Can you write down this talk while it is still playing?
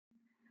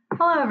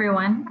Hello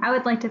everyone. I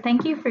would like to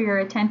thank you for your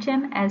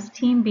attention as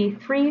Team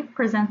B3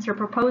 presents their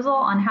proposal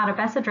on how to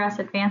best address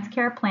advanced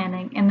care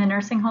planning in the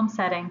nursing home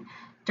setting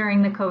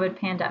during the COVID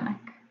pandemic.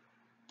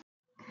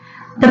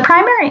 The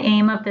primary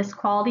aim of this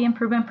quality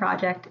improvement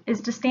project is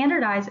to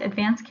standardize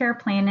advanced care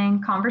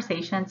planning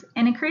conversations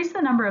and increase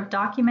the number of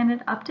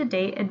documented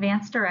up-to-date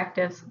advanced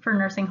directives for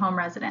nursing home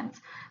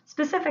residents.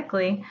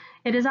 Specifically,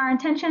 it is our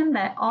intention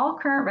that all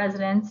current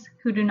residents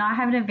who do not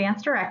have an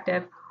advanced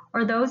directive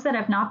or those that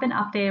have not been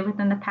updated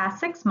within the past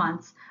 6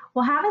 months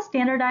will have a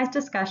standardized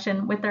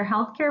discussion with their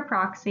healthcare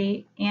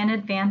proxy and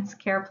advanced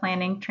care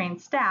planning trained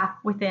staff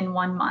within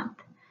 1 month.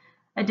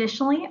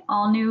 Additionally,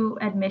 all new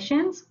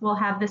admissions will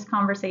have this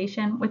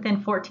conversation within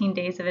 14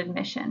 days of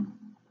admission.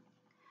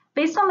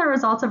 Based on the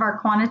results of our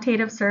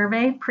quantitative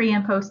survey pre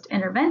and post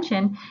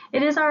intervention,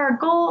 it is our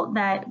goal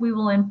that we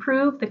will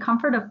improve the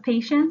comfort of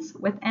patients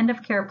with end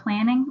of care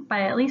planning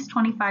by at least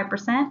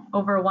 25%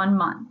 over 1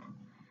 month.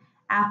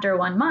 After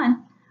 1 month,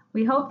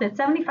 we hope that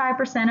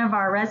 75% of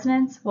our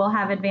residents will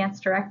have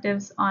advanced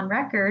directives on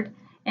record,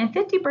 and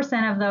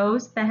 50% of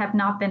those that have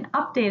not been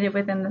updated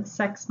within the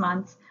 6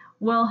 months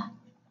will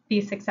be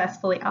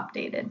successfully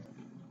updated.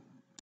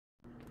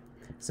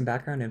 Some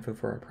background info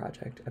for our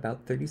project.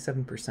 About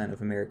 37%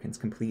 of Americans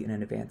complete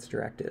an advanced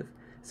directive.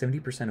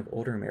 70% of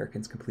older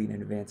Americans complete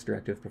an advanced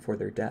directive before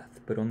their death,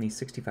 but only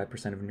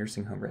 65% of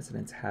nursing home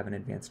residents have an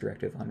advanced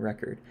directive on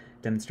record,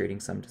 demonstrating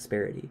some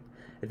disparity.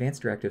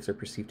 Advanced directives are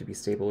perceived to be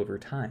stable over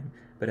time,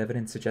 but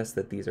evidence suggests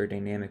that these are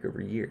dynamic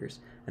over years,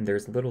 and there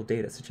is little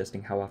data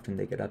suggesting how often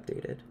they get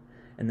updated.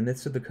 In the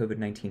midst of the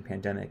COVID-19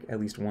 pandemic, at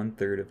least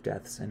 1/3 of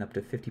deaths and up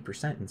to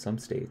 50% in some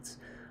states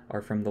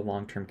are from the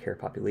long-term care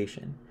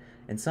population.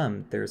 In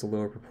some, there is a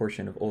lower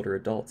proportion of older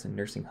adults in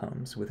nursing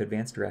homes with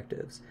advanced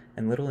directives,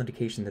 and little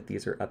indication that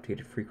these are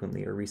updated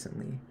frequently or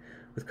recently.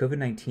 With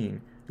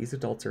COVID-19, these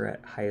adults are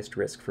at highest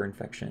risk for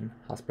infection,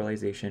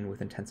 hospitalization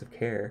with intensive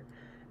care,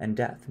 and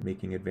death,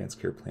 making advanced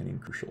care planning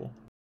crucial.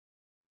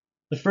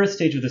 The first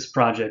stage of this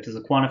project is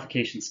a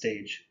quantification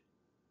stage.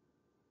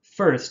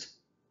 First,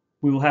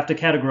 we will have to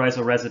categorize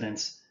our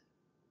residents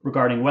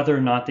regarding whether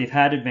or not they've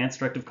had advanced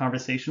directive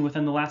conversation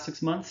within the last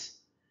 6 months,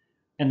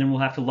 and then we'll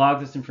have to log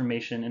this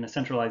information in a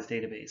centralized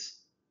database.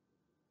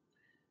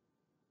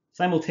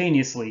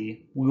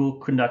 Simultaneously, we will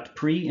conduct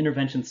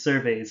pre-intervention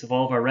surveys of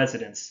all of our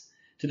residents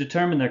to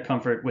determine their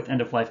comfort with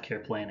end-of-life care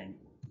planning.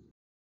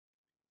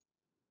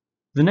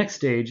 The next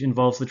stage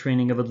involves the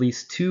training of at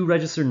least 2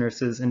 registered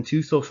nurses and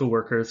 2 social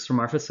workers from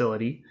our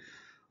facility.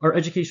 Our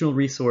educational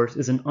resource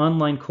is an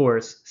online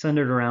course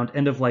centered around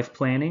end-of-life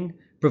planning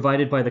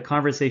provided by the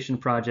Conversation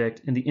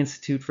Project and the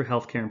Institute for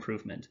Healthcare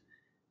Improvement.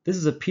 This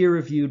is a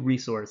peer-reviewed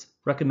resource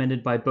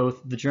recommended by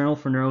both the Journal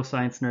for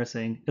Neuroscience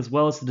Nursing as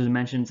well as the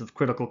Dimensions of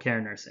Critical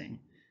Care Nursing.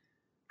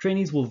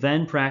 Trainees will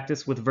then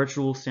practice with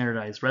virtual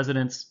standardized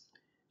residents,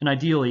 and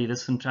ideally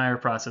this entire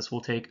process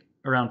will take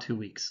around 2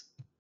 weeks.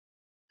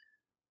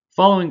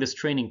 Following this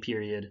training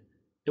period,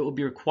 it will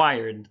be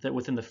required that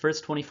within the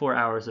first 24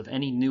 hours of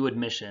any new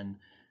admission,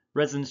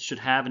 residents should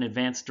have an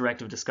advanced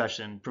directive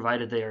discussion,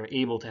 provided they are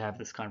able to have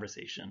this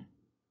conversation.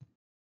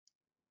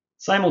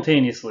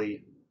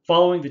 Simultaneously,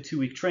 following the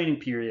 2-week training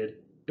period,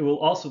 it will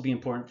also be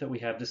important that we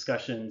have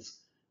discussions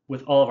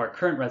with all of our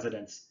current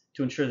residents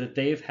to ensure that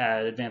they've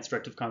had advanced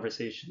directive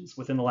conversations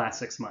within the last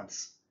 6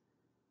 months.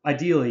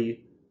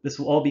 Ideally, this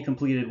will all be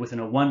completed within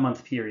a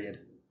 1-month period.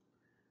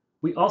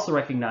 We also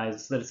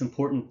recognize that it's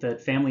important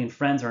that family and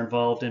friends are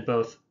involved in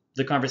both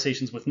the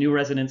conversations with new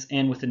residents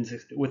and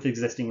with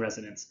existing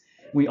residents.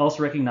 We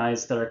also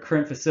recognize that our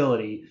current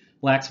facility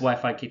lacks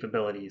Wi-Fi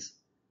capabilities.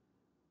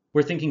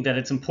 We're thinking that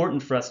it's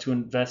important for us to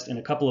invest in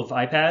a couple of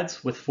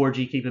iPads with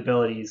 4G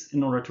capabilities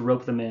in order to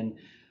rope them in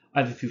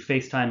either through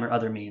FaceTime or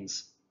other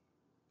means.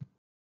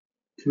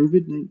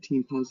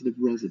 COVID-19 positive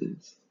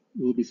residents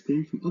will be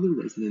screened from other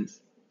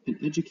residents and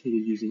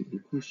educated using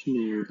a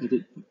questionnaire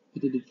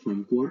edited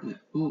from Guar et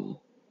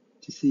al.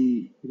 To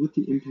see what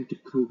the impact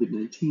of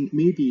COVID-19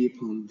 may be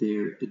upon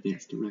their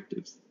advanced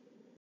directives.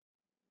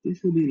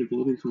 This will be an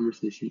evolving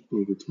conversation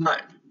over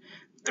time.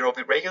 There will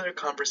be regular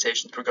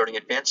conversations regarding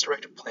advanced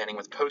directive planning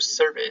with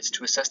post-surveys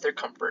to assess their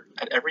comfort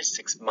at every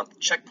 6-month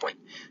checkpoint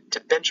to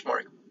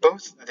benchmark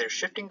both their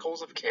shifting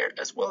goals of care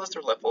as well as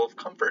their level of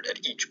comfort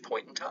at each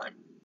point in time.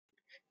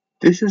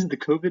 This is the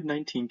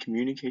COVID-19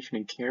 Communication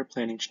and Care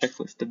Planning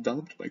Checklist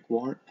developed by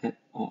Guar et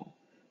al.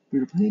 We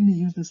are planning to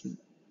use this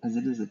as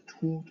it is a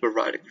tool to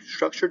provide a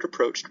structured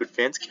approach to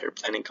advanced care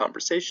planning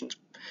conversations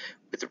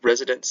with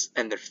residents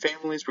and their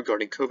families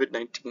regarding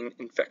COVID-19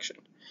 infection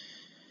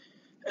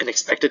and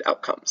expected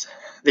outcomes.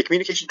 The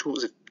communication tool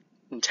is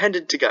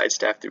intended to guide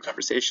staff through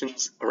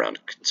conversations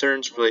around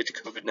concerns related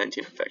to COVID-19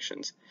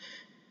 infections.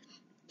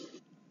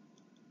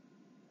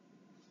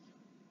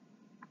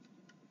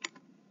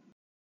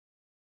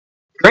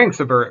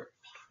 Strengths of our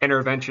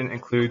intervention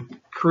include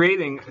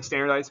creating a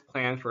standardized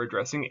plan for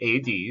addressing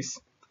AEDs,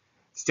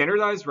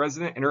 standardized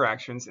resident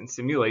interactions and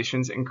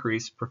simulations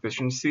increase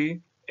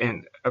proficiency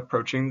in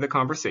approaching the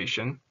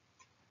conversation,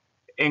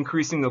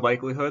 increasing the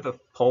likelihood of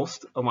pulse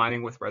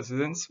aligning with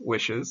residents'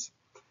 wishes,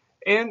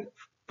 And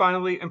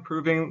finally,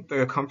 improving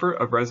the comfort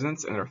of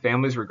residents and their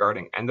families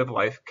regarding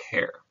end-of-life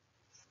care.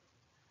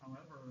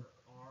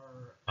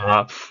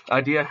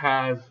 IDEA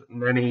has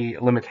many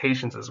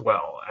limitations as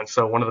well. And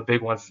so one of the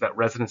big ones is that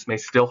residents may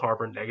still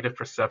harbor negative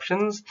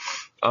perceptions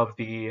of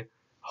the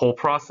whole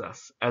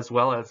process, as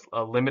well as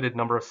a limited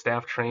number of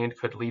staff trained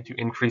could lead to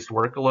increased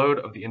workload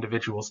of the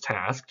individuals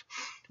tasked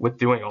with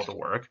doing all the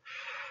work.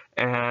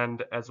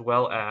 And as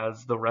well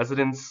as the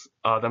residents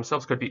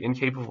themselves could be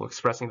incapable of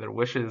expressing their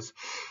wishes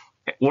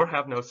or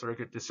have no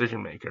surrogate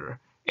decision maker.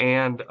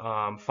 And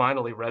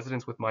finally,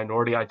 residents with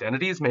minority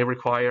identities may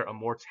require a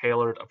more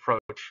tailored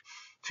approach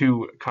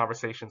to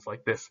conversations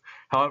like this.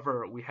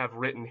 However, we have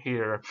written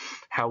here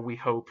how we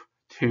hope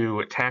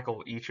to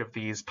tackle each of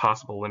these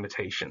possible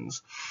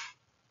limitations.